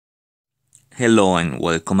Hello and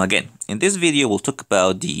welcome again. In this video, we'll talk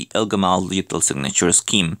about the ElGamal digital signature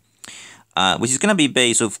scheme, which is going to be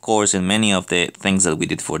based, of course, in many of the things that we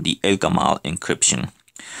did for the ElGamal encryption.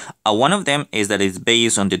 One of them is that it's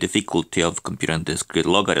based on the difficulty of computing discrete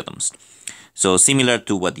logarithms. So similar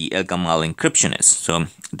to what the ElGamal encryption is. So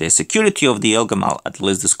the security of the ElGamal, at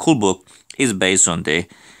least the school book, is based on the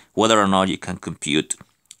whether or not you can compute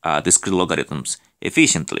discrete logarithms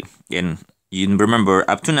efficiently. And you remember,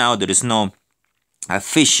 up to now, there is no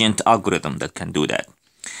efficient algorithm that can do that.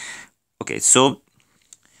 Okay, so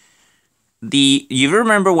you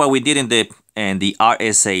remember what we did in the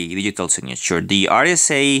RSA digital signature. The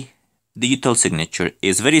RSA digital signature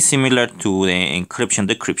is very similar to the encryption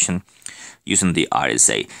decryption using the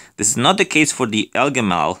RSA. This is not the case for the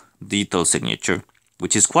ElGamal digital signature,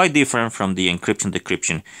 which is quite different from the encryption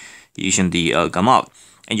decryption using the ElGamal.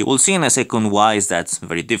 And you will see in a second why is that's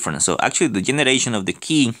very different. So actually the generation of the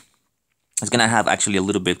key is going to have actually a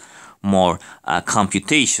little bit more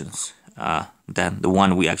computations than the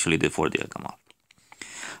one we actually did for the ElGamal.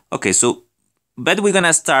 Okay, so but we're going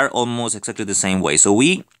to start almost exactly the same way. So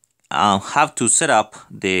we have to set up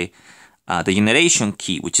the generation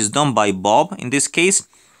key, which is done by Bob in this case,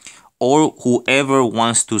 or whoever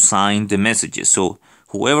wants to sign the messages. So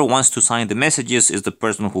whoever wants to sign the messages is the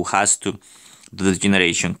person who has to do the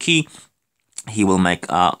generation key. He will make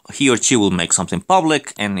he or she will make something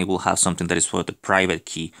public, and it will have something that is for the private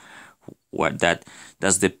key, where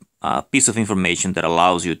that's the piece of information that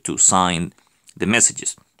allows you to sign the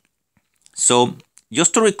messages. So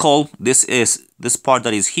just to recall, this part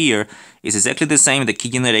that is here is exactly the same, the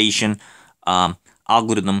key generation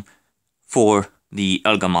algorithm for the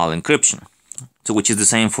ElGamal encryption, so which is the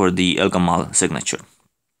same for the ElGamal signature.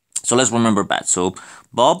 So let's remember that. So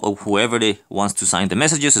Bob, or whoever wants to sign the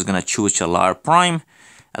messages, is going to choose a large prime,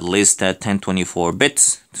 at least 1024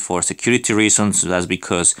 bits for security reasons. That's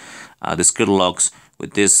because discrete logs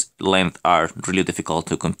with this length are really difficult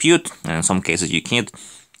to compute, and in some cases you can't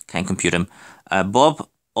compute them. Bob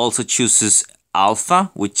also chooses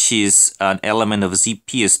alpha, which is an element of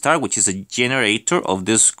ZP star, which is a generator of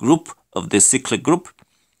this group, of this cyclic group.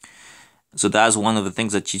 So that's one of the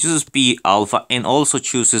things that she chooses, P alpha, and also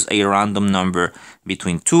chooses a random number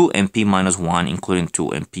between 2 and P minus 1, including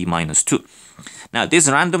 2 and P minus 2. Now, this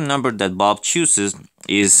random number that Bob chooses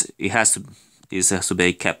has to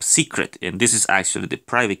be kept secret, and this is actually the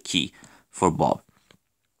private key for Bob.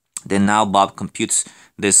 Then now Bob computes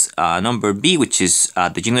this number B, which is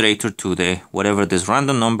the generator to the whatever this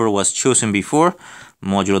random number was chosen before,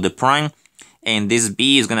 modulo the prime. And this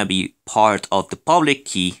B is going to be part of the public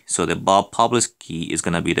key. So the Bob public key is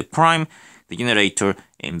going to be the prime, the generator,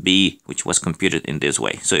 and B, which was computed in this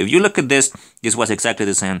way. So if you look at this, this was exactly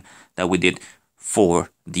the same that we did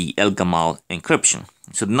for the ElGamal encryption.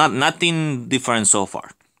 So nothing different so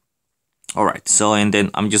far. All right. So, and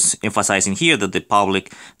then I'm just emphasizing here that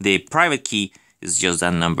the private key is just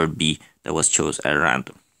that number B that was chosen at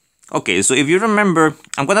random. Okay. So if you remember,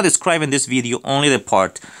 I'm going to describe in this video only the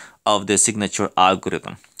part of the signature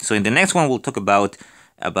algorithm. So in the next one, we'll talk about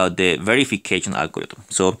the verification algorithm.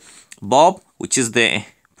 So Bob, which is the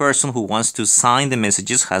person who wants to sign the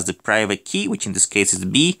messages, has the private key, which in this case is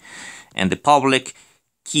B, and the public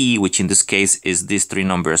key, which in this case is these three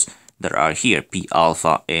numbers that are here, P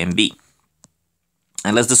alpha and B.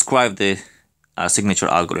 And let's describe the signature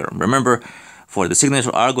algorithm. Remember, for the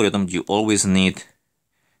signature algorithm, you always need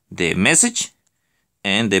the message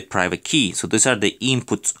and the private key. So these are the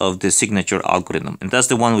inputs of the signature algorithm, and that's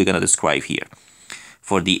the one we're going to describe here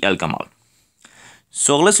for the ElGamal.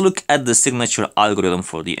 So let's look at the signature algorithm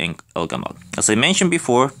for the ElGamal. As I mentioned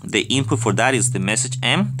before, the input for that is the message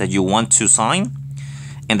M that you want to sign,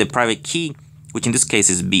 and the private key, which in this case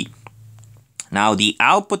is B. Now the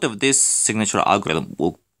output of this signature algorithm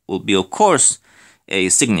will be, of course, a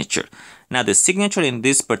signature. Now the signature in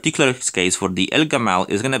this particular case for the ElGamal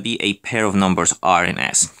is going to be a pair of numbers R and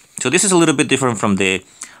S. So this is a little bit different from the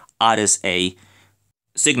RSA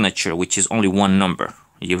signature, which is only one number.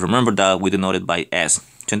 You remember that we denoted by S.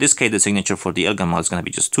 So in this case, the signature for the ElGamal is going to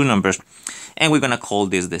be just two numbers, and we're going to call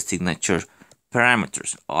this the signature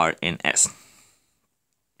parameters, R and S.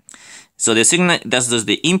 So that's just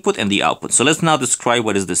the input and the output. So let's now describe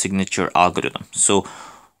what is the signature algorithm. So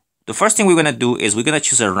the first thing we're going to do is we're going to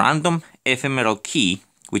choose a random ephemeral key,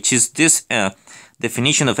 which is this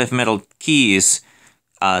definition of ephemeral key is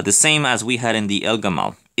the same as we had in the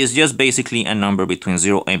ElGamal. It's just basically a number between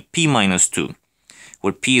 0 and P minus 2,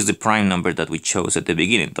 where P is the prime number that we chose at the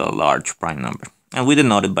beginning, the large prime number. And we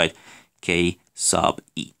denote it by K sub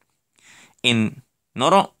E. In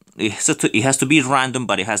it has to be random,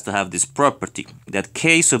 but it has to have this property that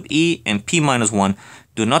k sub e and p minus 1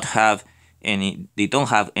 do not have any, they don't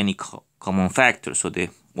have any common factor. So the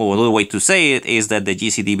other way to say it is that the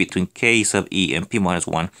GCD between k sub e and p minus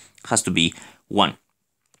 1 has to be 1.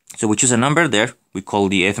 So we choose a number there, we call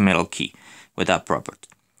the ephemeral key with that property.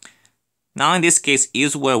 Now in this case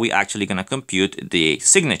is where we actually gonna compute the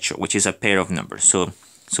signature, which is a pair of numbers. So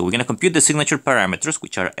we're gonna compute the signature parameters,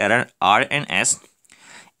 which are R and S,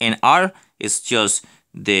 and R is just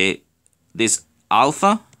this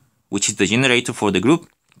alpha, which is the generator for the group,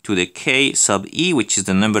 to the k sub e, which is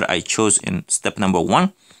the number I chose in step number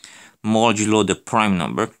 1, modulo the prime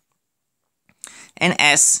number, and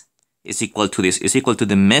S is equal to this, is equal to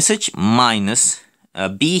the message minus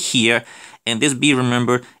B here, and this B,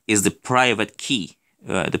 remember, is the private key,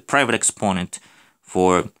 the private exponent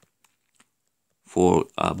for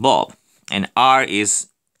Bob, and R is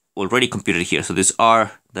already computed here. So this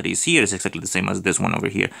R that is here is exactly the same as this one over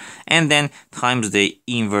here, and then times the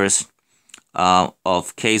inverse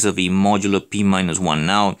of k sub e modulo p minus 1.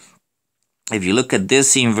 Now, if you look at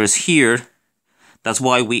this inverse here, that's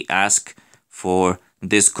why we ask for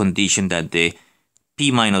this condition that the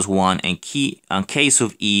p minus 1 and k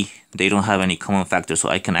sub e, they don't have any common factor, so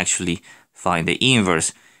I can actually find the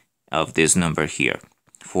inverse of this number here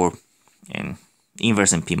for an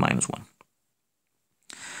inverse in p minus 1.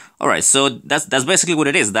 All right, so that's basically what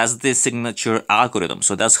it is. That's the signature algorithm.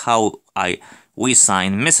 So that's how we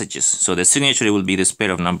sign messages. So the signature will be this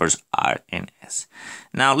pair of numbers R and S.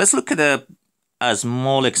 Now let's look at a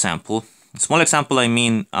small example. Small example, I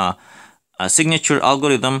mean a signature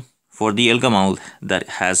algorithm for the ElGamal that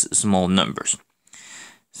has small numbers.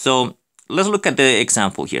 So let's look at the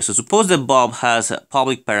example here. So suppose that Bob has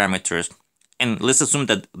public parameters, and let's assume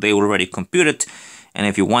that they already computed. And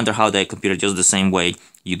if you wonder how they computed, just the same way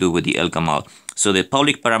you do with the ElGamal. So the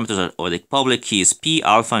public parameters are, or the public key is P,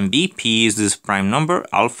 alpha, and B. P is this prime number,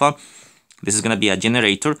 alpha. This is going to be a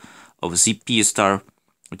generator of ZP star,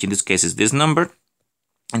 which in this case is this number.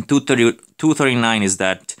 And 239 is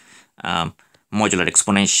that modular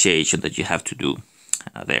exponentiation that you have to do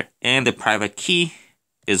there. And the private key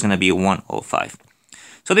is going to be 105.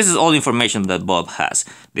 So this is all information that Bob has.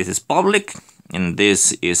 This is public and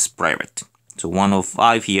this is private. So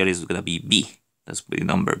 105 here is going to be B. That's the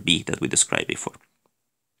number B that we described before.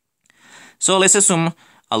 So let's assume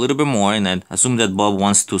a little bit more, and then assume that Bob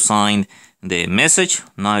wants to sign the message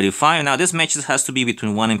 95. Now this message has to be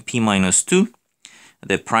between 1 and P minus 2.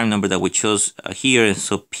 The prime number that we chose here,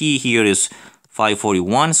 so P here is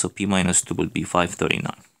 541, so P minus 2 will be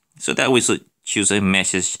 539. So that we should choose a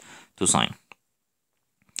message to sign.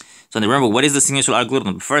 So remember, what is the signature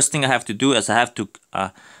algorithm? The first thing I have to do is I have to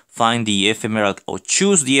find the ephemeral, or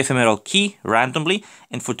choose the ephemeral key randomly.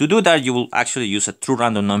 And to do that, you will actually use a true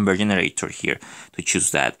random number generator here to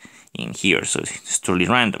choose that in here. So it's totally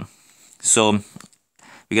random. So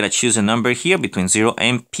we're going to choose a number here between 0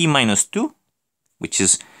 and P minus 2, which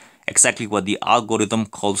is exactly what the algorithm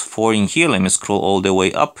calls for in here. Let me scroll all the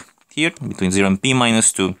way up here between 0 and P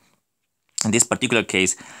minus 2. In this particular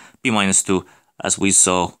case, P minus 2, as we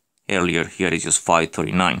saw earlier, here is just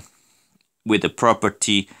 539, with the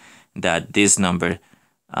property that this number,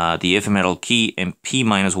 the ephemeral key and P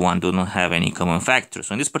minus 1 do not have any common factor.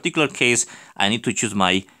 So in this particular case, I need to choose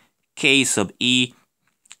my K sub E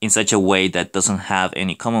in such a way that doesn't have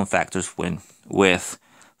any common factors when with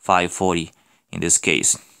 540 in this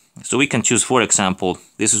case. So we can choose, for example,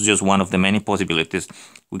 this is just one of the many possibilities.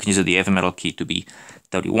 We can use the ephemeral key to be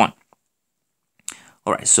 31.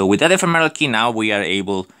 All right, so with that ephemeral key, now we are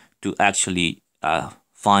able to actually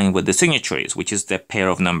find what the signature is, which is the pair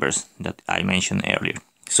of numbers that I mentioned earlier.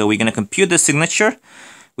 So we're going to compute the signature,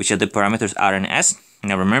 which are the parameters R and S.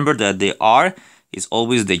 Now remember that the R is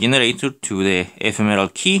always the generator to the ephemeral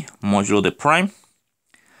key modulo the prime.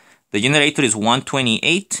 The generator is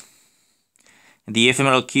 128. The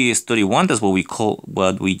ephemeral key is 31. That's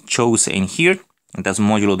what we chose in here, and that's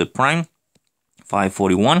modulo the prime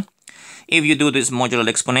 541. If you do this modular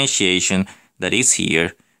exponentiation that is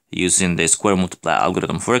here, using the square multiply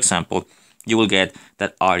algorithm, for example, you will get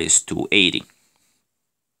that R is 280.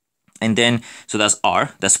 And then, so that's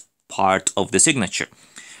R, that's part of the signature.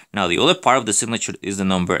 Now, the other part of the signature is the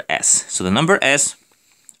number S. So the number S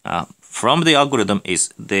from the algorithm is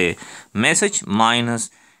the message minus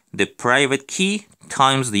the private key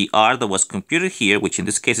times the R that was computed here, which in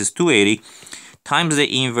this case is 280, times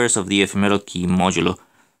the inverse of the ephemeral key modulo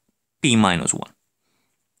P minus 1.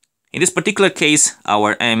 In this particular case,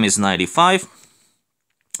 our M is 95.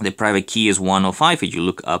 The private key is 105. If you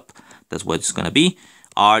look up, that's what it's going to be.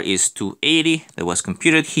 R is 280. That was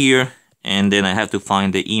computed here. and then I have to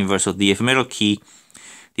find the inverse of the ephemeral key.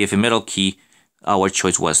 The ephemeral key, our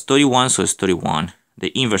choice was 31, so it's 31,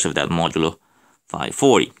 the inverse of that modulo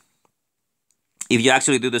 540. If you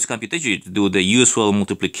actually do this computation, you do the usual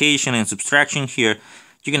multiplication and subtraction here,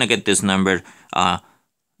 you're gonna get this number,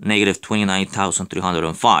 negative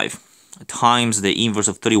 29,305 times the inverse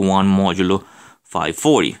of 31 modulo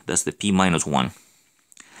 540. That's the p minus 1.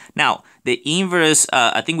 Now, the inverse,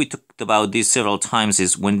 I think we talked about this several times,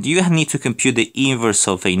 is when you need to compute the inverse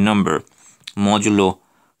of a number modulo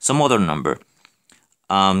some other number.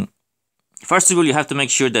 First of all, you have to make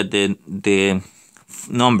sure that the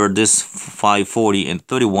number, this 540 and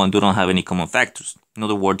 31, do not have any common factors. In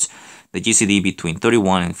other words, the GCD between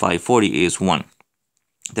 31 and 540 is 1.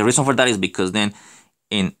 The reason for that is because then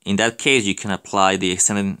in that case you can apply the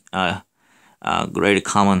extended greater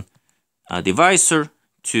common divisor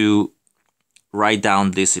to write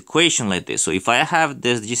down this equation like this. So if I have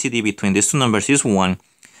this GCD between these two numbers is 1,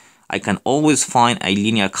 I can always find a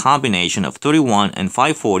linear combination of 31 and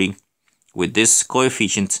 540 with this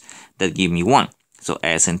coefficient that give me 1. So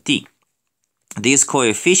S and T. This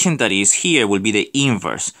coefficient that is here will be the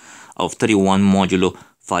inverse of 31 modulo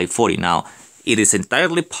 540. Now, it is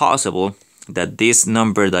entirely possible that this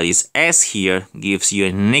number that is S here gives you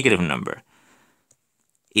a negative number.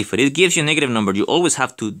 If it gives you a negative number, you always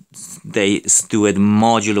have to do it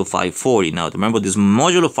modulo 540. Now, remember, this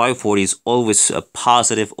modulo 540 is always a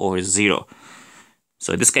positive or 0.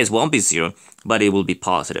 So in this case, it won't be 0, but it will be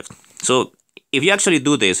positive. So if you actually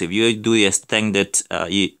do this, if you do the extended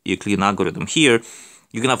Euclidean algorithm here,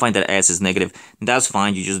 you're going to find that S is negative. That's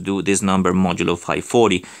fine. You just do this number modulo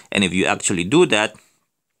 540. And if you actually do that,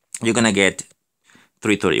 you're going to get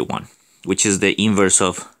 331, which is the inverse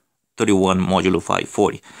of 31 modulo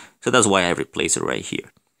 540. So that's why I replace it right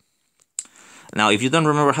here. Now, if you don't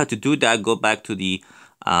remember how to do that, go back to the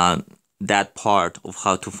that part of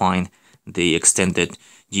how to find the extended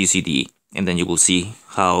GCD, and then you will see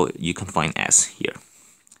how you can find S here.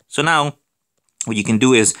 So now what you can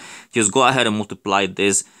do is just go ahead and multiply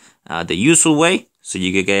this the usual way. So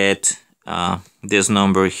you can get this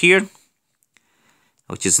number here,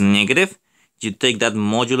 which is negative. You take that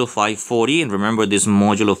modulo 540, and remember this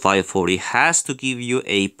modulo 540 has to give you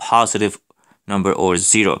a positive number or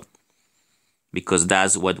 0, because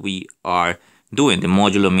that's what we are doing. The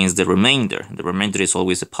modulo means the remainder. The remainder is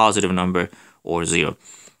always a positive number or 0.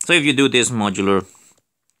 So if you do this modular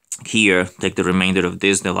here, take the remainder of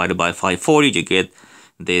this divided by 540, you get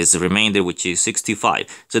this remainder, which is 65.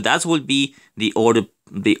 So that will be the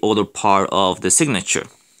other part of the signature.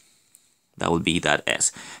 That would be that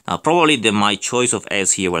S. Now, probably my choice of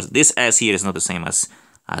S here was this S here is not the same as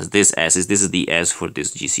this S. This is the S for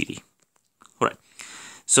this GCD. All right.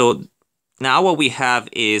 So now what we have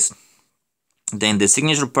is then the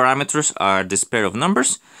signature parameters are this pair of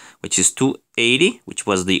numbers, which is 280, which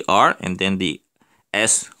was the R, and then the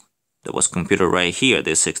S that was computed right here,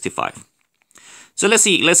 the 65. So let's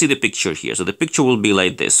see the picture here. So the picture will be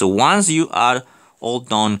like this. So once you are all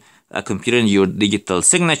done computing your digital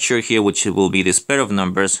signature here, which will be this pair of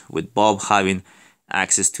numbers with Bob having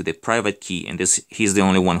access to the private key, and he's the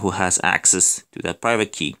only one who has access to that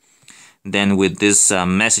private key. Then with this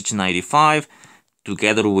message 95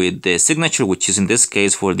 together with the signature, which is in this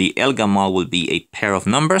case for the ElGamal, will be a pair of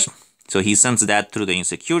numbers. So he sends that through the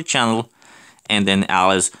insecure channel, and then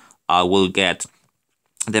Alice will get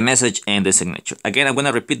the message and the signature. Again, I'm going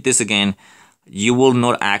to repeat this again. You will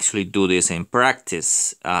not actually do this in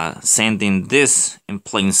practice, sending this in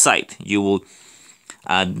plain sight. You will,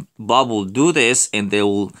 Bob will do this, and he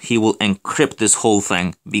will encrypt this whole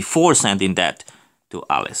thing before sending that to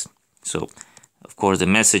Alice. So, of course, the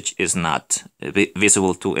message is not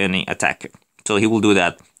visible to any attacker. So he will do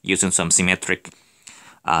that using some symmetric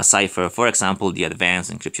cipher, for example, the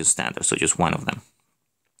advanced encryption standard. So just one of them.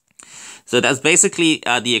 So that's basically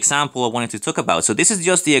the example I wanted to talk about. So this is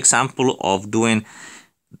just the example of doing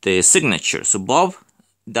the signature. So Bob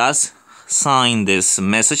does sign this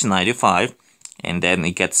message 95, and then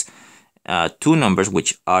it gets two numbers,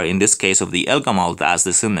 which are in this case of the ElGamal as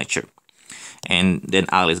the signature. And then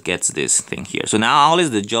Alice gets this thing here. So now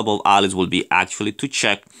the job of Alice will be actually to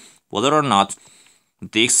check whether or not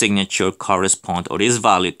this signature corresponds or is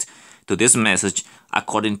valid to this message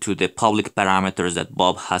according to the public parameters that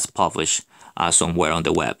Bob has published somewhere on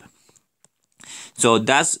the web. So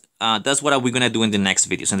that's what we're gonna do in the next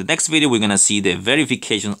video. So in the next video, we're gonna see the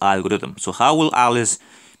verification algorithm. So how will Alice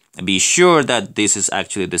be sure that this is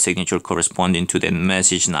actually the signature corresponding to the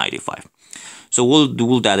message 95? So we'll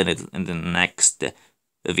do that in the next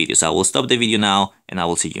video. So I will stop the video now, and I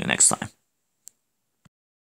will see you next time.